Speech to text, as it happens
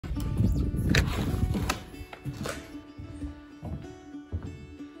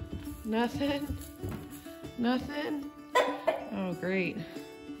Nothing? Nothing? Oh, great.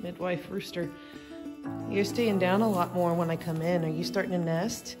 Midwife rooster. You're staying down a lot more when I come in. Are you starting to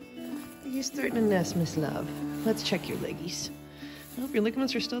nest? Are you starting to nest, Miss Love? Let's check your leggies. I hope your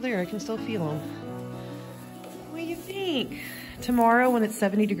ligaments are still there. I can still feel them. What do you think? Tomorrow when it's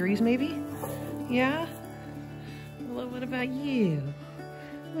 70 degrees maybe? Yeah? Well, what about you?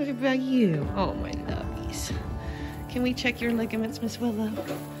 What about you? Oh, my lovies. Can we check your ligaments, Miss Willow?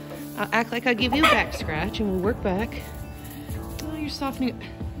 I'll act like I'll give you a back scratch and we'll work back. Oh, you're softening.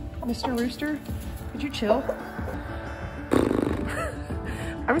 Mr. Rooster, could you chill?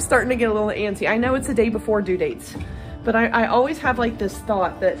 I'm starting to get a little antsy. I know it's the day before due dates, but I always have like this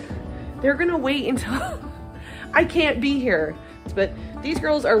thought that they're gonna wait until I can't be here. But these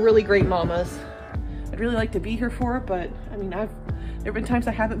girls are really great mamas. I'd really like to be here for it, but I mean, there have been times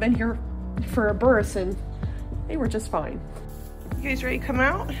I haven't been here for a birth and they were just fine. You guys ready to come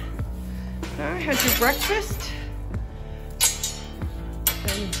out? I had your breakfast.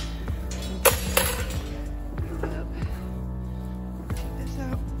 And take this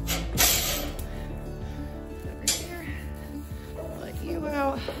out. Over here. Let you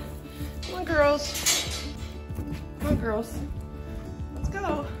out. Come on, girls. Come on, girls. Let's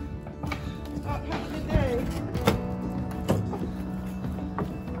go. Stop having a good day.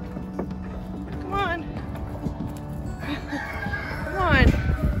 Come on. Come on.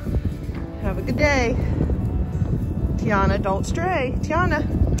 Have a good day. Tiana, don't stray. Tiana.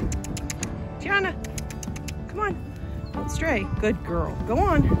 Tiana. Come on. Don't stray. Good girl. Go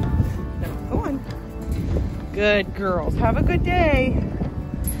on. No, go on. Good girls. Have a good day.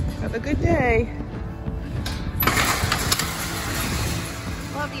 Have a good day.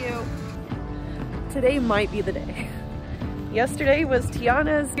 Love you. Today might be the day. Yesterday was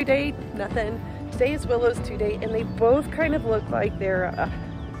Tiana's due date. Nothing. Today is Willow's due date, and they both kind of look like they're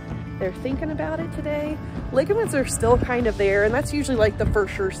thinking about it today. Ligaments are still kind of there, and that's usually like the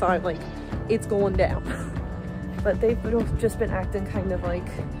first sure sign, like it's going down. But they've both just been acting kind of like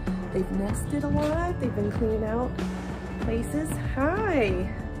they've nested a lot. They've been cleaning out places. Hi.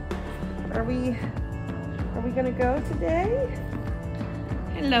 Are we gonna go today?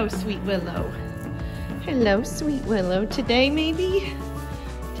 Hello, sweet Willow. Hello, sweet Willow. Today, maybe?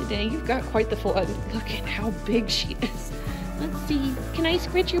 Today, you've got quite the full... Look at how big she is. Let's see. Can I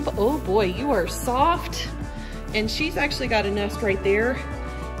scratch your... Oh, boy, you are soft. And she's actually got a nest right there.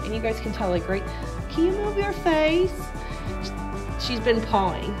 And you guys can tell, like, right... Can you move your face? She's been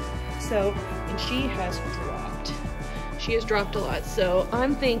pawing. So, and she has dropped. She has dropped a lot. So,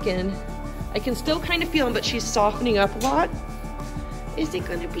 I'm thinking... I can still kind of feel them, but she's softening up a lot. Is it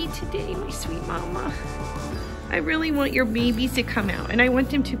gonna be today, my sweet mama? I really want your babies to come out, and I want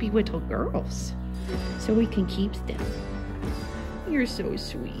them to be little girls so we can keep them. You're so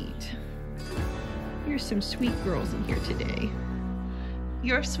sweet. You're some sweet girls in here today.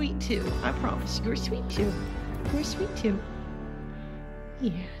 You're sweet too, I promise. You're sweet too. You're sweet too.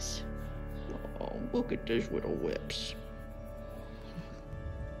 Yes. Oh, look at those little whips.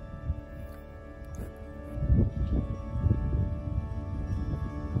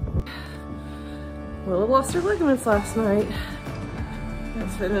 Willow lost her ligaments last night.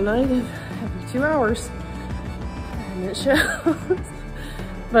 It's been a night of every 2 hours. And it shows.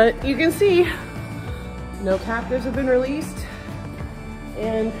 But you can see no captives have been released.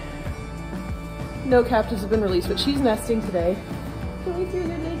 And no captives have been released, but she's nesting today. Can we feel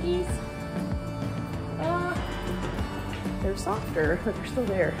your leggies? They're softer, but they're still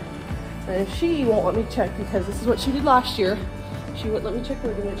there. And she won't let me check because this is what she did last year. She wouldn't let me check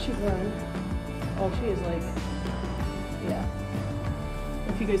ligaments, she'd run. Oh, she is like, yeah.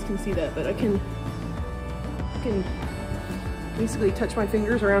 If you guys can see that, but I can basically touch my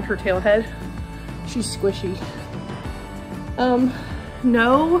fingers around her tail head. She's squishy.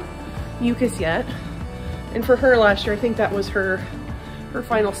 No mucus yet. And for her last year, I think that was her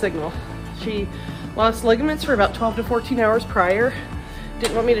final signal. She lost ligaments for about 12 to 14 hours prior.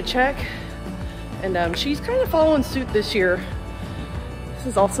 Didn't want me to check. And she's kind of following suit this year. This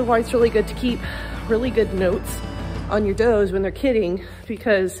is also why it's really good to keep really good notes on your does when they're kidding,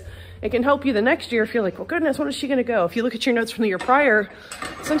 because it can help you the next year if you're like, well, goodness, when is she gonna go? If you look at your notes from the year prior,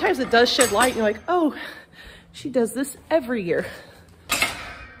 sometimes it does shed light and you're like, oh, she does this every year.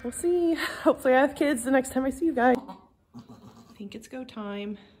 We'll see. Hopefully I have kids the next time I see you guys. I think it's go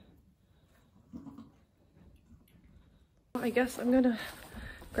time. I guess I'm gonna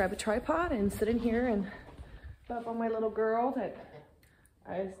grab a tripod and sit in here and up on my little girl that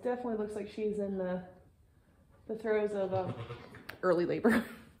it definitely looks like she's in the throes of early labor.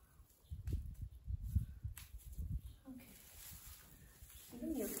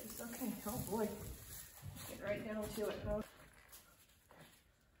 Okay. Okay. boy. Get right down to it, huh?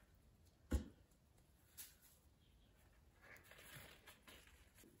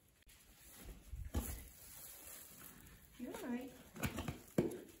 You're all right.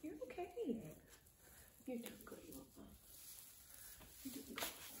 You're okay. You're doing good, Momma. You're doing good.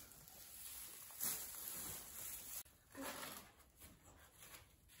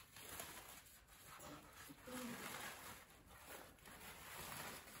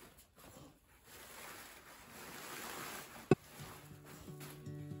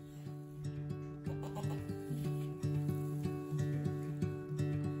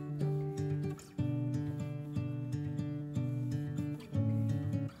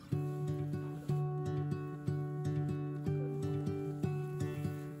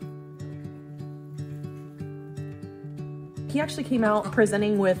 He actually came out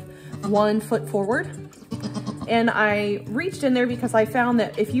presenting with 1 foot forward, and I reached in there because I found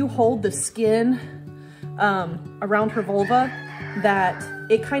that if you hold the skin around her vulva, that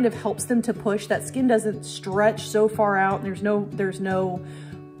it kind of helps them to push. That skin doesn't stretch so far out, and there's no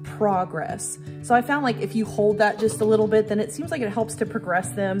progress. So I found like if you hold that just a little bit, then it seems like it helps to progress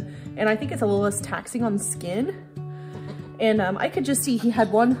them, and I think it's a little less taxing on the skin. And I could just see he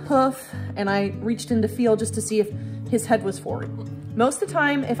had 1 hoof, and I reached in to feel just to see if his head was forward. Most of the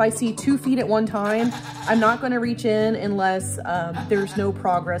time, if I see 2 feet at one time, I'm not gonna reach in unless there's no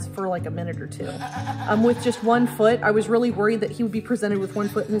progress for like a minute or 2. With just 1 foot, I was really worried that he would be presented with 1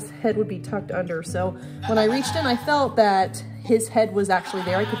 foot and his head would be tucked under. So when I reached in, I felt that his head was actually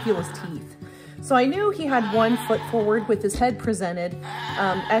there. I could feel his teeth. So I knew he had 1 foot forward with his head presented.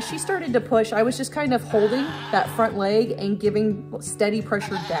 As she started to push, I was just kind of holding that front leg and giving steady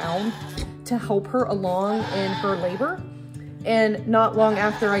pressure down to help her along in her labor. And not long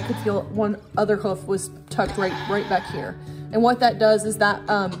after, I could feel 1 other hoof was tucked right back here. And what that does is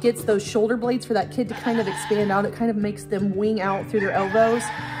that gets those shoulder blades for that kid to kind of expand out. It kind of makes them wing out through their elbows,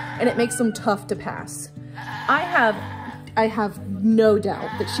 and it makes them tough to pass. I have no doubt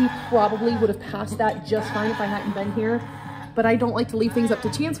that she probably would have passed that just fine if I hadn't been here, but I don't like to leave things up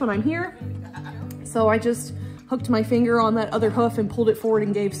to chance when I'm here. So I just hooked my finger on that other hoof and pulled it forward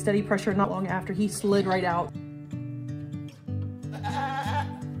and gave steady pressure. Not long after, he slid right out.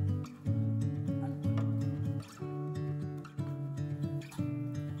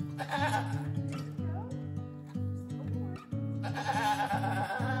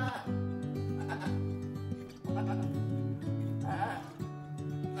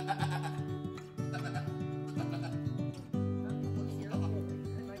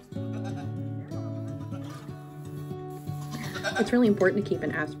 It's really important to keep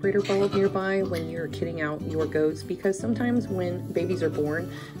an aspirator bulb nearby when you're kitting out your goats, because sometimes when babies are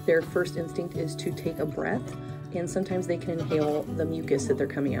born, their first instinct is to take a breath, and sometimes they can inhale the mucus that they're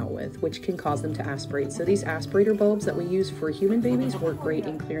coming out with, which can cause them to aspirate. So these aspirator bulbs that we use for human babies work great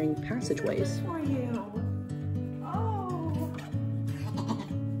in clearing passageways.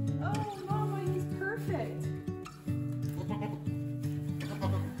 Momma, he's perfect.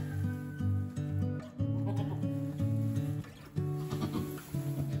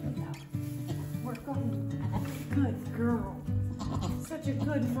 Good girl. Such a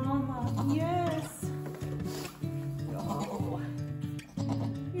good mama. Yes. Oh,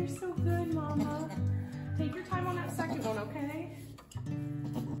 you're so good, Mama. Take your time on that second one, okay?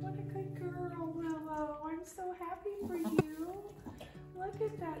 What a good girl, Willow. I'm so happy for you. Look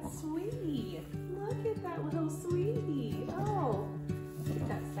at that sweetie. Look at that little sweetie. Oh, get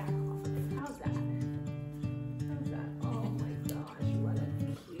that sack off of it. How's that? How's that? Oh my gosh, what a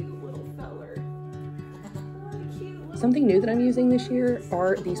cute little feller. Something new that I'm using this year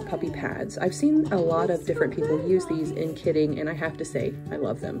are these puppy pads. I've seen a lot of different people use these in kitting, and I have to say, I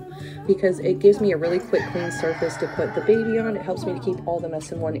love them because it gives me a really quick, clean surface to put the baby on. It helps me to keep all the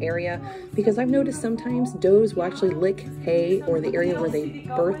mess in one area, because I've noticed sometimes does will actually lick hay or the area where they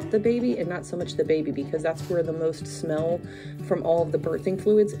birthed the baby and not so much the baby, because that's where the most smell from all of the birthing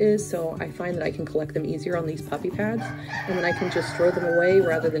fluids is. So I find that I can collect them easier on these puppy pads, and then I can just throw them away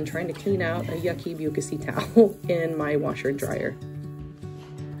rather than trying to clean out a yucky, mucusy towel in my washer and dryer.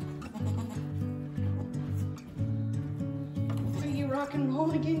 Are you rock and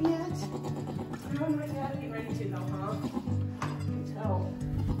rolling again yet? Oh my God, get ready to though, huh? I can tell.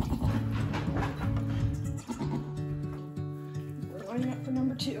 We're lining up for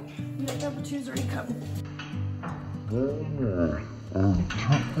number 2. Yeah, number 2's already coming. Good.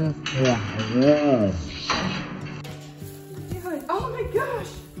 Oh my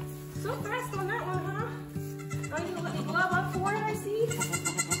gosh! So fast on that one, huh? Are you gonna let me glove up for it, I see?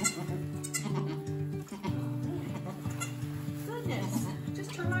 Goodness.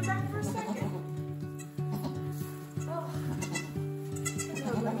 Just turn my back for a second.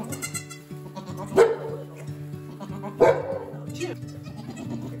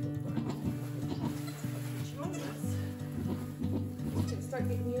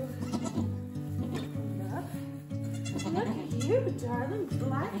 darling.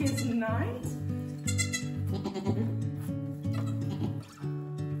 Black is night.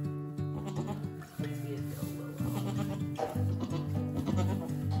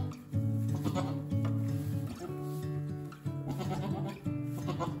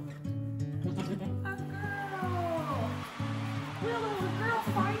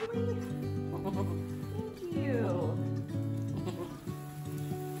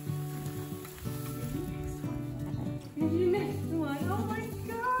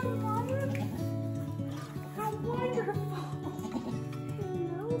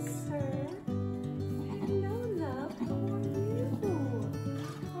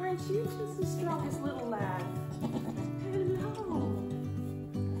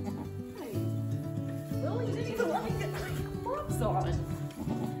 On it.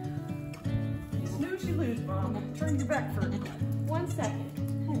 Snooze, you lose, Mom. Turn your back for 1 second.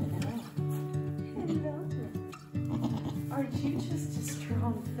 Hello. Aren't you just a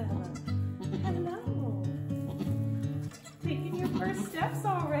strong fella? Hello. Taking your first steps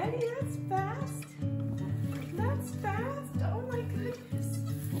already? That's fast. That's fast. Oh my goodness.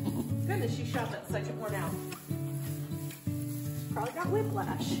 Goodness, you shot that second one out. Probably got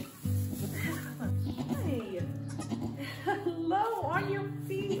whiplash. Hey. Hello, on your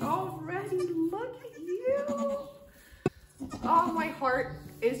feet already. Look at you. Oh, my heart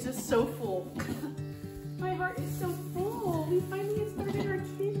is just so full. My heart is so full. We finally started our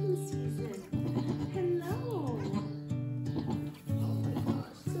kidding season. Hello. Oh my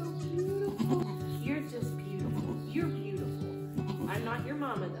gosh, so beautiful. You're just beautiful. You're beautiful. I'm not your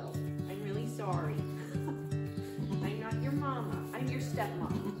mama though. I'm really sorry. I'm not your mama. I'm your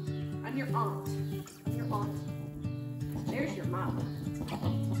stepmom. I'm your aunt. I'm your aunt. There's your mama. I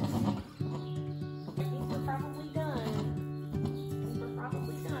think we're probably done.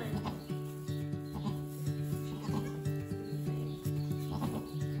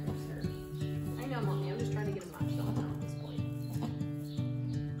 I know, Mommy. I'm just trying to get them latched on at this point.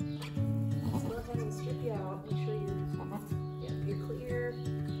 Let's go ahead and strip you out. Make sure you're clear.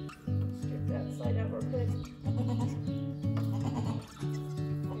 Strip that side out real quick.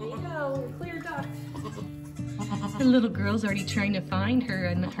 There you go. You're clear duck. The little girl's already trying to find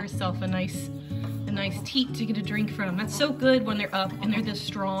herself a nice teat to get a drink from. That's so good when they're up and they're this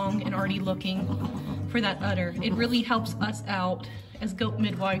strong and already looking for that udder. It really helps us out as goat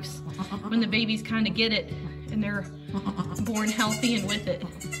midwives when the babies kind of get it and they're born healthy and with it.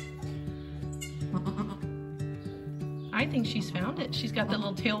 I think she's found it. She's got that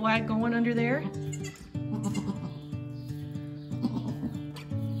little tail wag going under there.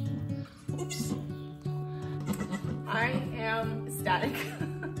 Oops. I am ecstatic.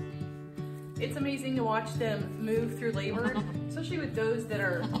 It's amazing to watch them move through labor, especially with those that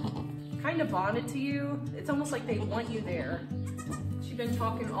are kind of bonded to you. It's almost like they want you there. She's been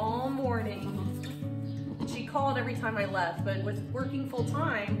talking all morning. She called every time I left, but with working full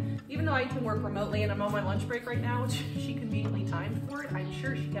time, even though I can work remotely and I'm on my lunch break right now, which she conveniently timed for it, I'm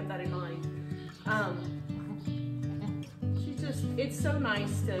sure she kept that in mind. It's so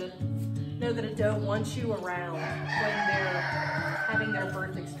nice to know that a doe wants you around when they're having their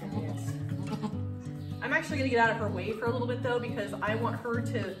birth experience. I'm actually gonna get out of her way for a little bit though, because I want her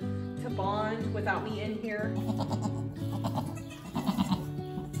to bond without me in here.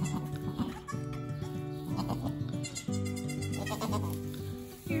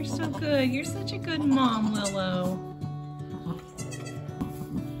 You're so good. You're such a good mom, Willow.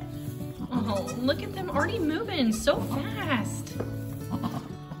 Oh, look at them already moving so fast.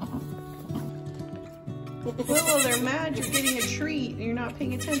 Willow, they're mad you're getting a treat and you're not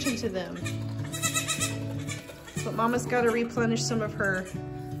paying attention to them. But Mama's got to replenish some of her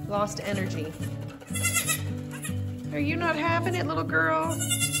lost energy. Are you not having it, little girl?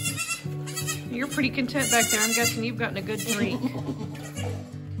 You're pretty content back there. I'm guessing you've gotten a good drink.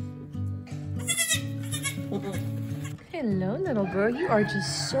 Hello, little girl. You are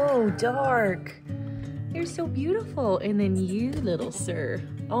just so dark. You're so beautiful. And then you, little sir.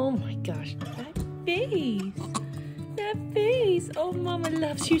 Oh my gosh, that face. That face. Oh, Mama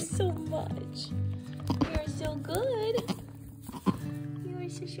loves you so much. You're so good. You are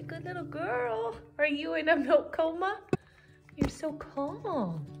such a good little girl. Are you in a milk coma? You're so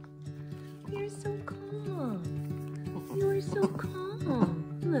calm. You're so calm. You are so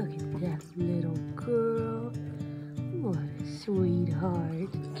calm. Look at that little girl. What a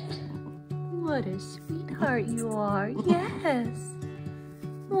sweetheart. What a sweetheart you are. Yes.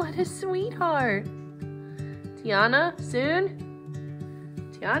 What a sweetheart. Tiana, soon?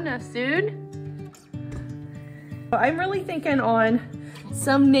 Tiana, soon? I'm really thinking on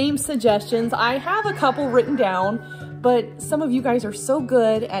some name suggestions. I have a couple written down, but some of you guys are so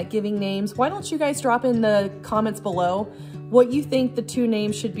good at giving names. Why don't you guys drop in the comments below what you think the two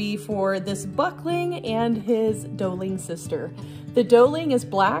names should be for this buckling and his doeling sister. The doeling is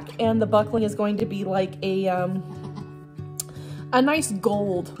black and the buckling is going to be like a nice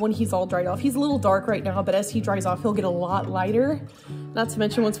gold when he's all dried off. He's a little dark right now, but as he dries off, he'll get a lot lighter. Not to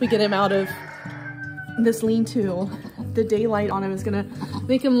mention once we get him out of this lean-to, the daylight on him is gonna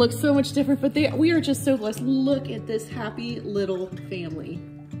make him look so much different, but we are just so blessed. Look at this happy little family.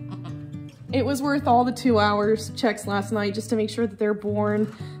 It was worth all the 2 hours checks last night just to make sure that they're born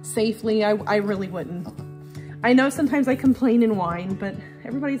safely. I really wouldn't. I know sometimes I complain and whine, but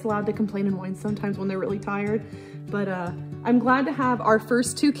everybody's allowed to complain and whine sometimes when they're really tired. But I'm glad to have our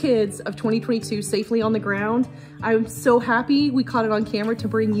first 2 kids of 2022 safely on the ground. I'm so happy we caught it on camera to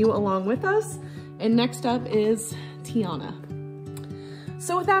bring you along with us. And next up is Tiana.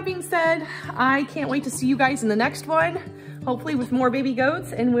 So with that being said, I can't wait to see you guys in the next one, hopefully with more baby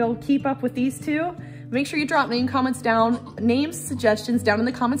goats, and we'll keep up with these 2. Make sure you drop names, suggestions down in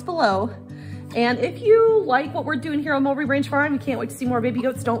the comments below. And if you like what we're doing here on Mulberry Ranch Farm, you can't wait to see more baby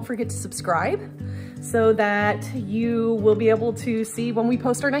goats, don't forget to subscribe so that you will be able to see when we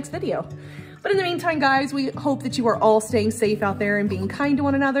post our next video. But in the meantime, guys, we hope that you are all staying safe out there and being kind to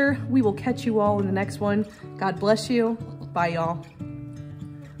one another. We will catch you all in the next one. God bless you. Bye, y'all.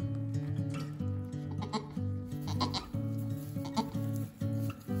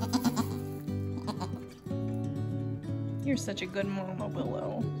 You're such a good mama,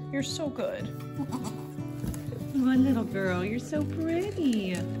 Willow. You're so good. My little girl, you're so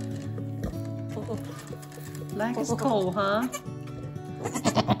pretty. Black as coal, huh?